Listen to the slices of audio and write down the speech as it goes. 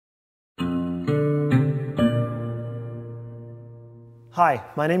Hi,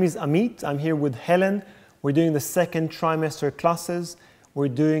 my name is Amit. I'm here with Helen. We're doing the second trimester classes. We're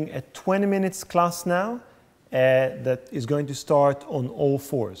doing a 20 minutes class now that is going to start on all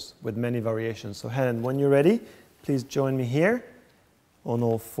fours with many variations. So Helen, when you're ready, please join me here on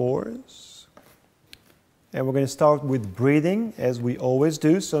all fours. And we're going to start with breathing as we always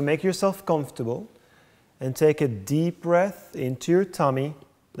do. So make yourself comfortable and take a deep breath into your tummy.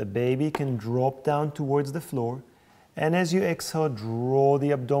 The baby can drop down towards the floor. And as you exhale, draw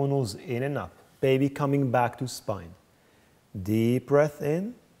the abdominals in and up. Baby coming back to spine. Deep breath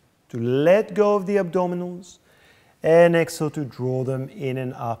in to let go of the abdominals. And exhale to draw them in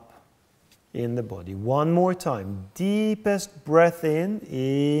and up in the body. One more time. Deepest breath in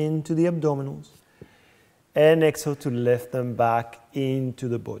into the abdominals. And exhale to lift them back into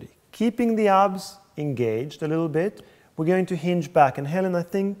the body. Keeping the abs engaged a little bit. We're going to hinge back. And Helen, I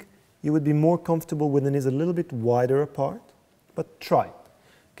think you would be more comfortable with the knees a little bit wider apart, but try it,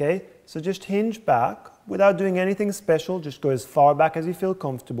 okay? So just hinge back without doing anything special. Just go as far back as you feel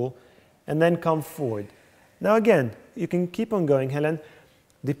comfortable and then come forward. Now again, you can keep on going, Helen,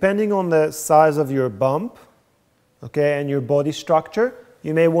 depending on the size of your bump, okay, and your body structure,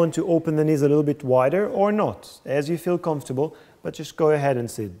 you may want to open the knees a little bit wider or not, as you feel comfortable, but just go ahead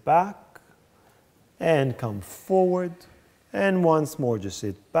and sit back and come forward. And once more, just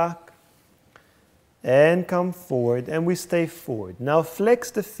sit back and come forward, and we stay forward. Now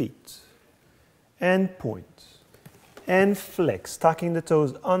flex the feet and point and flex, tucking the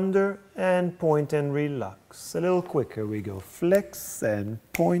toes under and point and relax. A little quicker we go. Flex and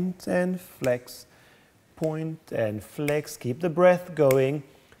point and flex, point and flex. Keep the breath going.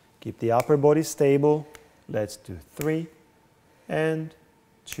 Keep the upper body stable. Let's do 3 and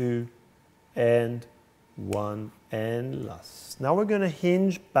 2 and 1 and last. Now we're going to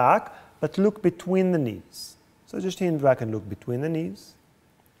hinge back, but look between the knees. So just hinge back and look between the knees.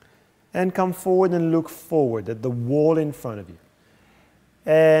 And come forward and look forward at the wall in front of you.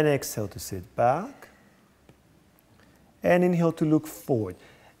 And exhale to sit back. And inhale to look forward.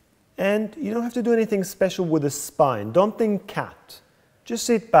 And you don't have to do anything special with the spine. Don't think cat. Just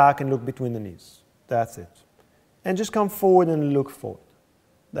sit back and look between the knees. That's it. And just come forward and look forward.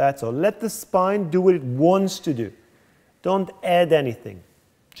 That's all. Let the spine do what it wants to do. Don't add anything.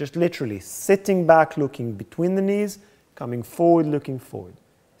 Just literally sitting back, looking between the knees, coming forward, looking forward.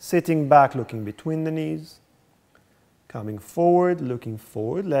 Sitting back, looking between the knees, coming forward, looking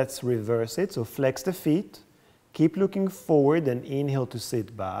forward. Let's reverse it. So flex the feet. Keep looking forward and inhale to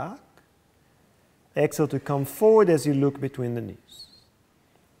sit back. Exhale to come forward as you look between the knees.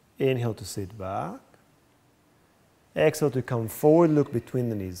 Inhale to sit back. Exhale to come forward, look between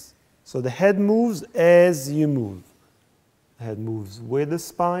the knees. So the head moves as you move. The head moves with the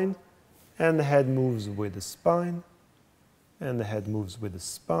spine, and the head moves with the spine, and the head moves with the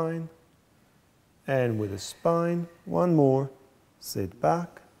spine, and with the spine. One more. Sit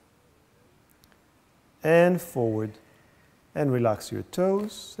back, and forward, and relax your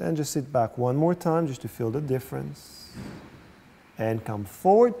toes, and just sit back one more time just to feel the difference. And come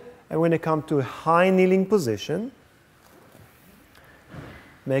forward, and we're going to come to a high kneeling position.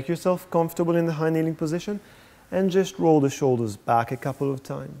 Make yourself comfortable in the high kneeling position and just roll the shoulders back a couple of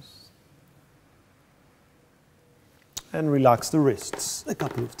times. And relax the wrists a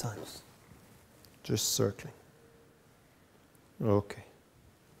couple of times. Just circling. Okay.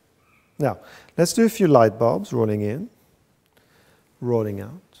 Now, let's do a few light bulbs, rolling in, rolling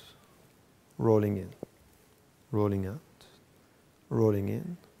out, rolling in, rolling out, rolling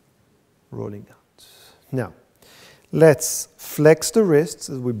in, rolling out. Now, let's flex the wrists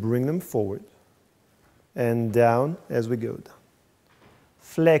as we bring them forward and down as we go down.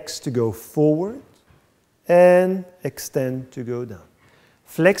 Flex to go forward and extend to go down.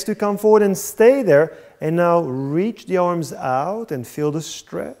 Flex to come forward and stay there, and now reach the arms out and feel the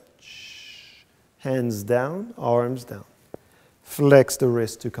stretch. Hands down, arms down. Flex the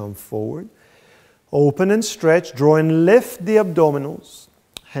wrist to come forward. Open and stretch, draw and lift the abdominals.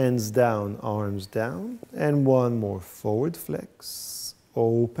 Hands down, arms down, and one more. Forward flex.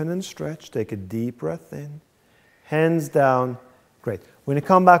 Open and stretch. Take a deep breath in. Hands down. Great. We're going to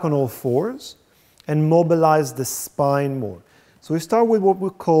come back on all fours and mobilize the spine more. So we start with what we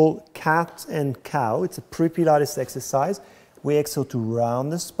call cat and cow. It's a pre-Pilates exercise. We exhale to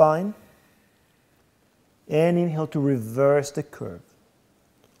round the spine and inhale to reverse the curve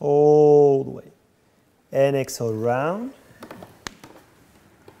all the way. And exhale, round.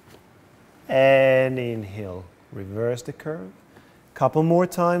 And inhale, reverse the curve. Couple more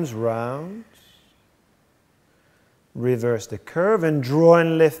times, round. Reverse the curve and draw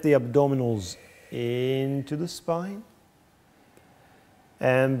and lift the abdominals into the spine.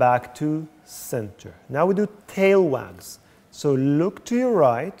 and back to center. Now we do tail wags. So look to your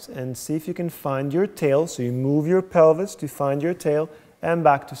right and see if you can find your tail. So you move your pelvis to find your tail and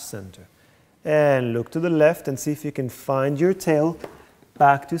back to center. And look to the left and see if you can find your tail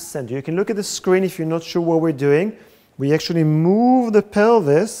back to center. You can look at the screen if you're not sure what we're doing. We actually move the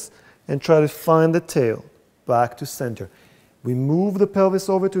pelvis and try to find the tail back to center. We move the pelvis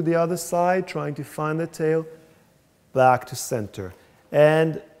over to the other side, trying to find the tail back to center.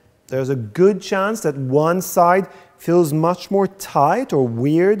 And there's a good chance that one side feels much more tight or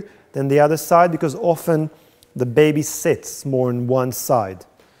weird than the other side because often the baby sits more on one side.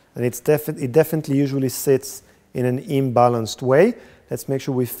 And it definitely usually sits in an imbalanced way. Let's make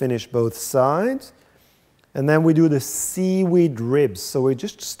sure we finish both sides. And then we do the seaweed ribs. So we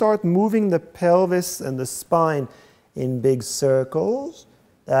just start moving the pelvis and the spine in big circles.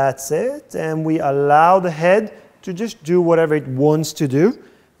 That's it. And we allow the head to just do whatever it wants to do,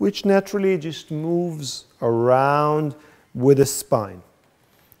 which naturally just moves around with the spine.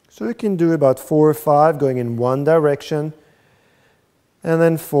 So you can do about 4 or 5 going in one direction, and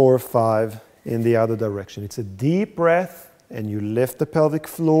then 4 or 5 in the other direction. It's a deep breath, and you lift the pelvic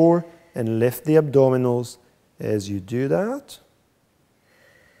floor and lift the abdominals as you do that.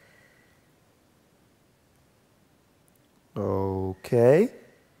 Okay,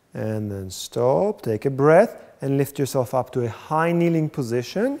 and then stop, take a breath, and lift yourself up to a high kneeling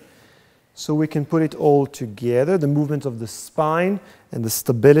position. So we can put it all together, the movement of the spine and the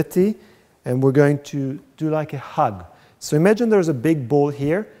stability, and we're going to do like a hug. So imagine there's a big ball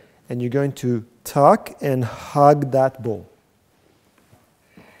here, and you're going to tuck and hug that ball.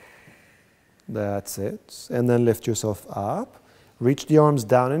 That's it. And then lift yourself up. Reach the arms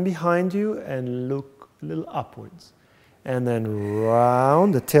down and behind you, and look a little upwards. And then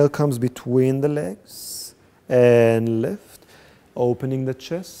round, the tail comes between the legs, and lift, opening the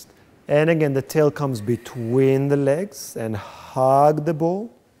chest. And again, the tail comes between the legs, and hug the ball,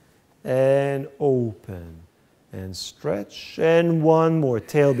 and open, and stretch. And one more,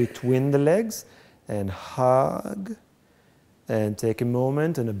 tail between the legs, and hug, and take a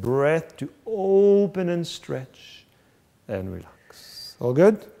moment and a breath to open and stretch, and relax. All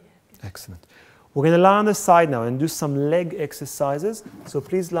good? Excellent. We're going to lie on the side now and do some leg exercises. So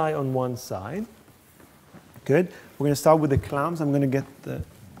please lie on one side. Good. We're going to start with the clams. I'm going to get the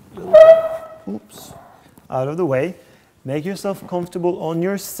out of the way. Make yourself comfortable on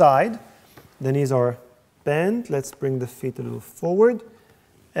your side. The knees are bent. Let's bring the feet a little forward.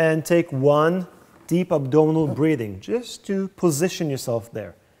 And take one deep abdominal breathing, just to position yourself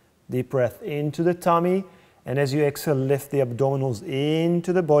there. Deep breath into the tummy. And as you exhale, lift the abdominals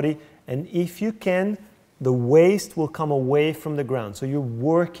into the body. And if you can, the waist will come away from the ground. So you're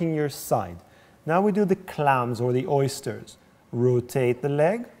working your side. Now we do the clams or the oysters. Rotate the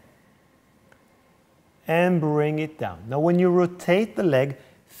leg and bring it down. Now when you rotate the leg,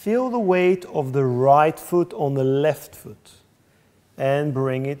 feel the weight of the right foot on the left foot and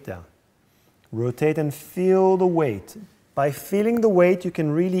bring it down. Rotate and feel the weight. By feeling the weight, you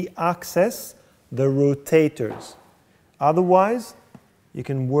can really access the rotators. Otherwise, you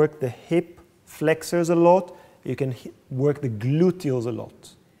can work the hip flexors a lot. You can work the gluteals a lot.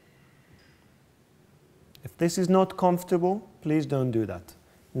 If this is not comfortable, please don't do that.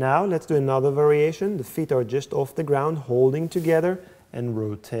 Now, let's do another variation. The feet are just off the ground, holding together, and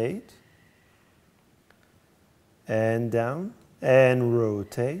rotate. And down, and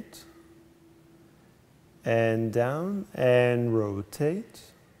rotate. And down, and rotate.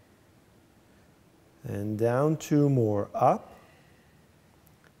 And down, 2 more, up.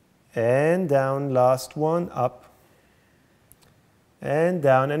 And down, last one, up. And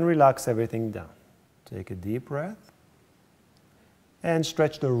down, and relax everything down. Take a deep breath. And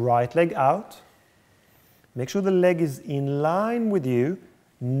stretch the right leg out. Make sure the leg is in line with you,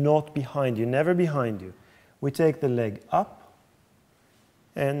 not behind you, never behind you. We take the leg up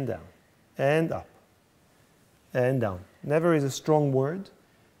and down, and up, and down. Never is a strong word,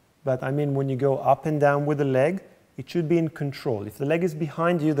 but I mean when you go up and down with the leg, it should be in control. If the leg is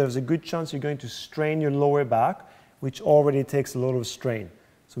behind you, there's a good chance you're going to strain your lower back, which already takes a lot of strain.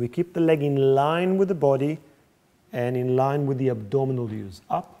 So we keep the leg in line with the body, and in line with the abdominal views,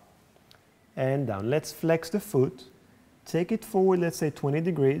 up and down. Let's flex the foot, take it forward, let's say 20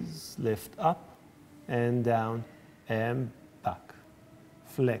 degrees, lift up and down and back.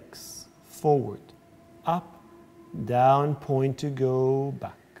 Flex, forward, up, down, point to go,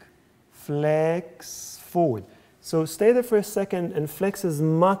 back. Flex, forward. So stay there for a second and flex as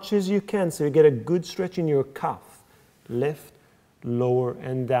much as you can so you get a good stretch in your calf. Lift, lower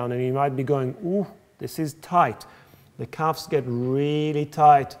and down, and you might be going, ooh, this is tight. The calves get really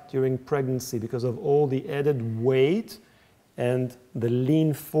tight during pregnancy because of all the added weight and the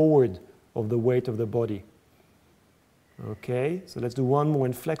lean forward of the weight of the body. Okay, so let's do one more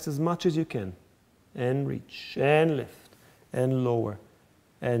and flex as much as you can. And reach, and lift, and lower,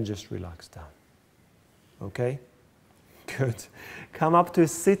 and just relax down. Okay? Good. Come up to a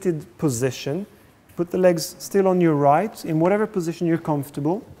seated position. Put the legs still on your right, in whatever position you're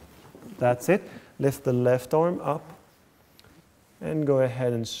comfortable. That's it. Lift the left arm up, and go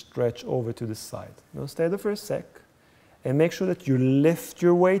ahead and stretch over to the side. Now stay there for a sec, and make sure that you lift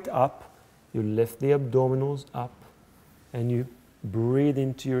your weight up, you lift the abdominals up, and you breathe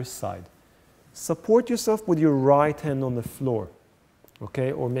into your side. Support yourself with your right hand on the floor,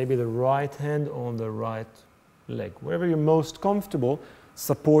 okay? Or maybe the right hand on the right leg. Wherever you're most comfortable,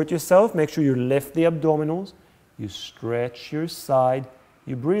 support yourself. Make sure you lift the abdominals, you stretch your side,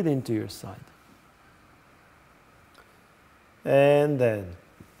 you breathe into your side. And then,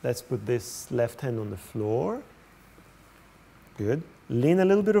 let's put this left hand on the floor. Good. Lean a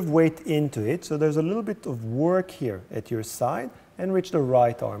little bit of weight into it, so there's a little bit of work here at your side, and reach the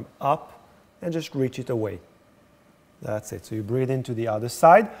right arm up, and just reach it away. That's it. So you breathe into the other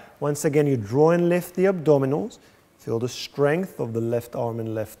side. Once again, you draw and lift the abdominals. Feel the strength of the left arm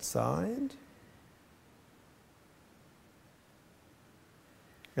and left side.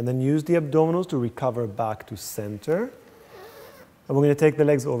 And then use the abdominals to recover back to center. And we're going to take the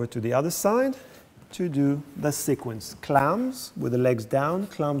legs over to the other side to do the sequence. Clams with the legs down,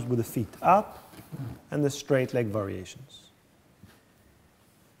 clams with the feet up, and the straight leg variations.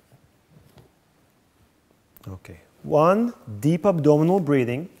 Okay. One, deep abdominal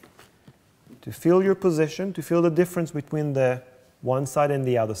breathing to feel your position, to feel the difference between the one side and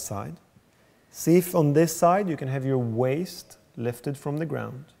the other side. See if on this side you can have your waist lifted from the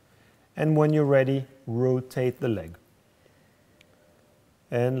ground. And when you're ready, rotate the leg.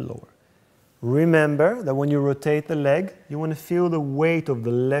 And lower. Remember that when you rotate the leg, you want to feel the weight of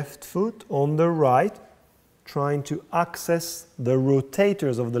the left foot on the right, trying to access the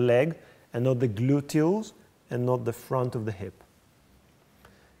rotators of the leg and not the gluteals and not the front of the hip.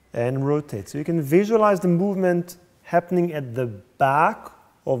 And rotate. So you can visualize the movement happening at the back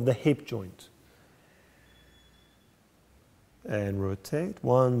of the hip joint. And rotate.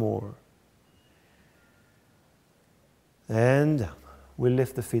 One more. And down. We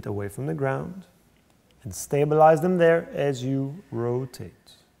lift the feet away from the ground and stabilize them there as you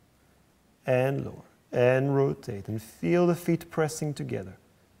rotate. And lower. And rotate. And feel the feet pressing together.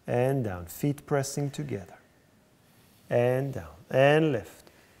 And down. Feet pressing together. And down. And lift.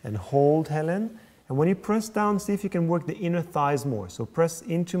 And hold, Helen. And when you press down, see if you can work the inner thighs more. So press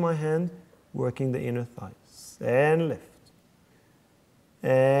into my hand, working the inner thighs. And lift.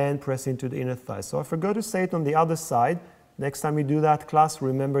 And press into the inner thighs. So I forgot to say it on the other side. Next time you do that class,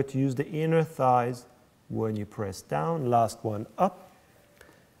 remember to use the inner thighs when you press down. Last one, up.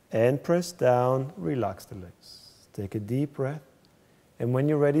 And press down, relax the legs. Take a deep breath. And when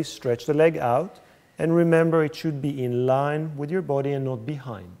you're ready, stretch the leg out. And remember, it should be in line with your body and not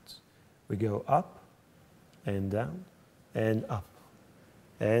behind. We go up and down and up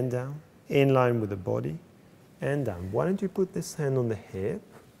and down, in line with the body and down. Why don't you put this hand on the hip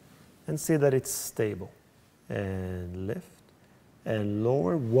and see that it's stable. And lift and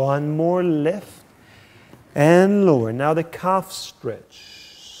lower. One more lift and lower. Now the calf stretch.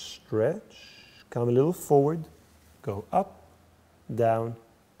 Stretch. Come a little forward. Go up, down,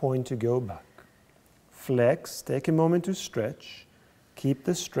 point to go back. Flex, take a moment to stretch. Keep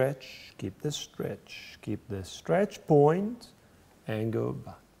the stretch, keep the stretch, keep the stretch, point, and go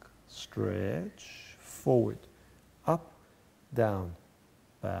back. Stretch, forward, up, down,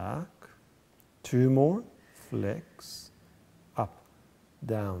 back. Two more. Flex, up,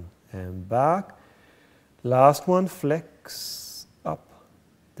 down, and back. Last one, flex, up,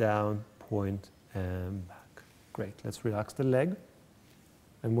 down, point, and back. Great, let's relax the leg.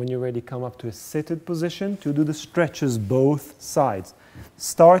 And when you're ready, come up to a seated position to do the stretches both sides.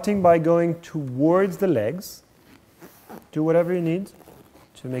 Starting by going towards the legs. Do whatever you need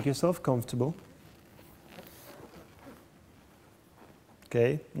to make yourself comfortable.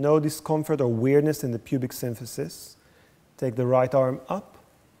 Okay, no discomfort or weirdness in the pubic symphysis. Take the right arm up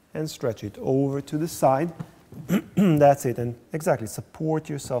and stretch it over to the side. That's it, and exactly, support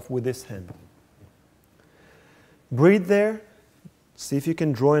yourself with this hand. Breathe there. See if you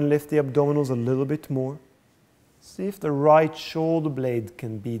can draw and lift the abdominals a little bit more. See if the right shoulder blade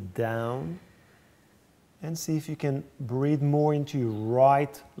can be down. And see if you can breathe more into your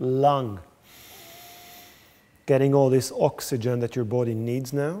right lung. Getting all this oxygen that your body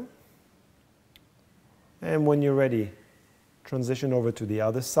needs now. And when you're ready, transition over to the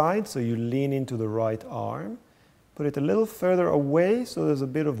other side. So you lean into the right arm. Put it a little further away so there's a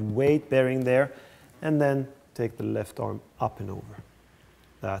bit of weight bearing there. And then take the left arm up and over.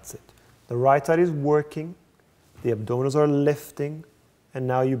 That's it. The right side is working. The abdominals are lifting. And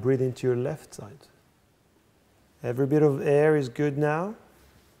now you breathe into your left side. Every bit of air is good now.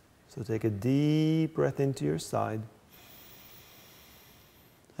 So take a deep breath into your side.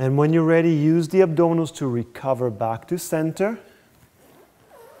 And when you're ready, use the abdominals to recover back to center.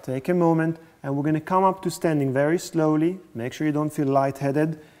 Take a moment, and we're going to come up to standing very slowly. Make sure you don't feel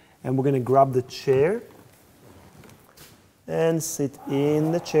lightheaded. And we're going to grab the chair and sit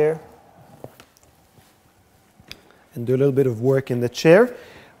in the chair. And do a little bit of work in the chair.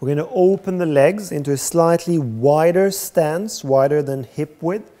 We're going to open the legs into a slightly wider stance, wider than hip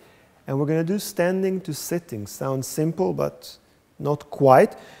width. And we're going to do standing to sitting. Sounds simple, but not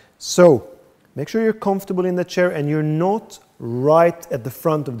quite. So make sure you're comfortable in the chair and you're not right at the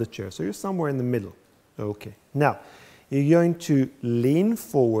front of the chair. So you're somewhere in the middle. Okay. Now, you're going to lean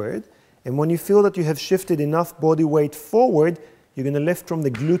forward. And when you feel that you have shifted enough body weight forward, you're going to lift from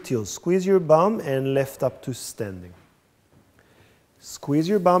the gluteals. Squeeze your bum and lift up to standing. Squeeze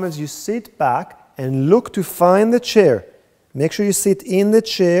your bum as you sit back and look to find the chair. Make sure you sit in the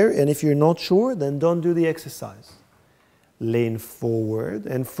chair, and if you're not sure, then don't do the exercise. Lean forward,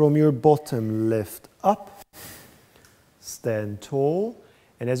 and from your bottom, lift up. Stand tall,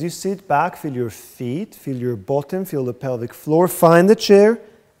 and as you sit back, feel your feet, feel your bottom, feel the pelvic floor. Find the chair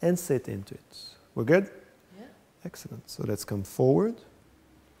and sit into it. We're good? Yeah. Excellent. So let's come forward,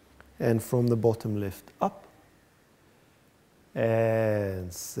 and from the bottom, lift up.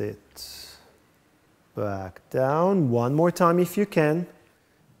 And sit. Back down. One more time if you can.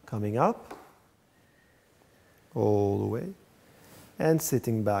 Coming up. All the way. And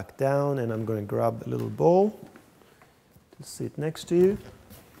sitting back down. And I'm going to grab a little bowl to sit next to you.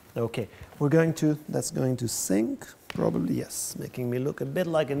 Okay. That's going to sink. Probably, yes. Making me look a bit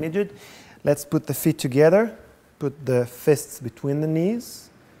like a midget. Let's put the feet together. Put the fists between the knees.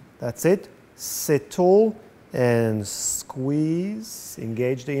 That's it. Sit tall. And squeeze.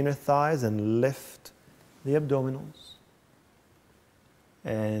 Engage the inner thighs and lift the abdominals,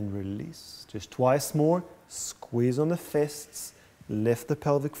 and release. Just twice more. Squeeze on the fists, lift the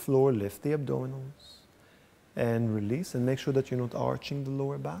pelvic floor, lift the abdominals, and release. And make sure that you're not arching the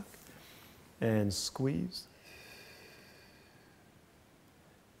lower back. And squeeze.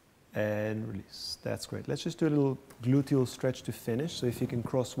 And release. That's great. Let's just do a little gluteal stretch to finish. So if you can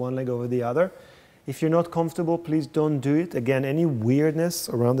cross one leg over the other. If you're not comfortable, please don't do it. Again, any weirdness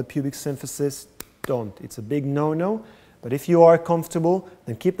around the pubic symphysis, don't. It's a big no-no. But if you are comfortable,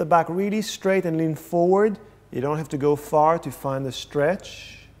 then keep the back really straight and lean forward. You don't have to go far to find the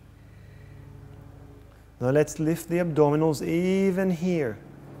stretch. Now let's lift the abdominals even here.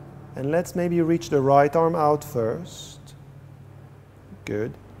 And let's maybe reach the right arm out first.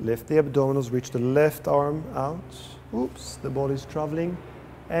 Good. Lift the abdominals, reach the left arm out. Oops, the body's traveling.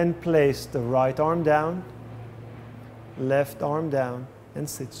 And place the right arm down, left arm down, and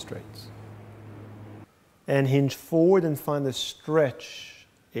sit straight. And hinge forward and find a stretch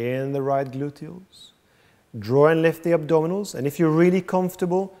in the right gluteals. Draw and lift the abdominals. And if you're really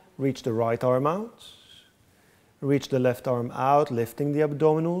comfortable, reach the right arm out. Reach the left arm out, lifting the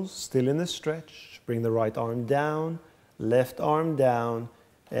abdominals, still in the stretch. Bring the right arm down, left arm down,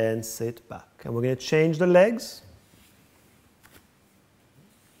 and sit back. And we're going to change the legs.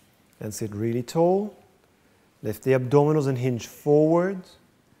 And sit really tall. Lift the abdominals and hinge forward.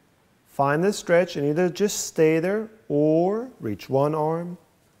 Find the stretch and either just stay there or reach one arm,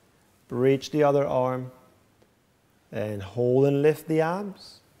 reach the other arm, and hold and lift the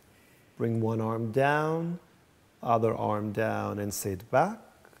abs. Bring one arm down, other arm down, and sit back.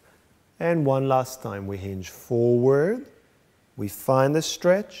 And one last time, we hinge forward. We find the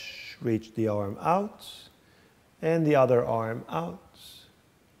stretch, reach the arm out, and the other arm out.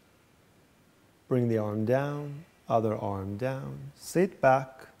 Bring the arm down, other arm down, sit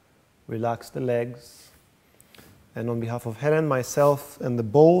back, relax the legs. And on behalf of Helen, myself, and the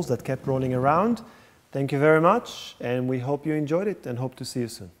bowls that kept rolling around, thank you very much, and we hope you enjoyed it and hope to see you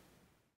soon.